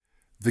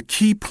The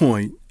key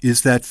point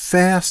is that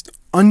fast,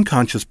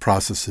 unconscious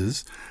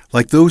processes,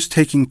 like those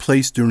taking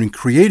place during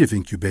creative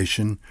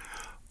incubation,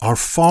 are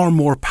far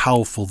more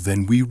powerful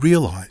than we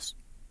realize.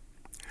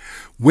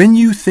 When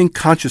you think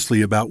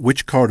consciously about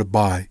which car to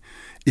buy,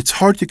 it's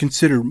hard to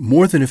consider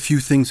more than a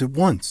few things at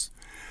once.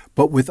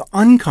 But with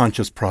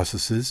unconscious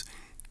processes,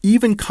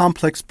 even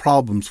complex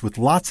problems with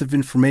lots of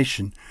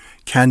information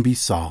can be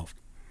solved.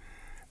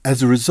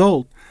 As a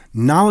result,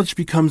 knowledge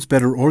becomes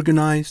better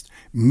organized,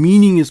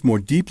 meaning is more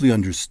deeply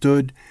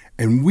understood,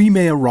 and we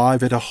may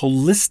arrive at a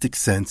holistic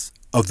sense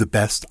of the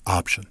best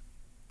option.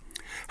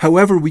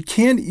 However, we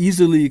can't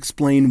easily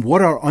explain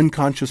what our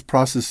unconscious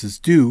processes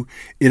do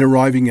in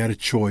arriving at a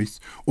choice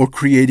or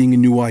creating a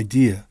new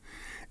idea.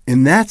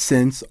 In that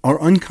sense,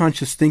 our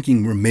unconscious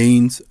thinking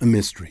remains a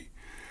mystery.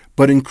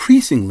 But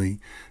increasingly,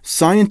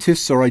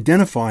 scientists are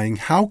identifying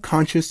how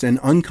conscious and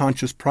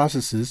unconscious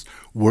processes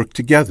work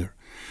together.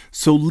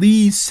 So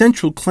Lee's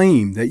central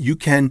claim that you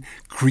can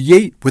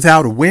create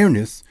without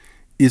awareness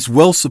is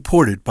well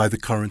supported by the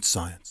current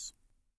science.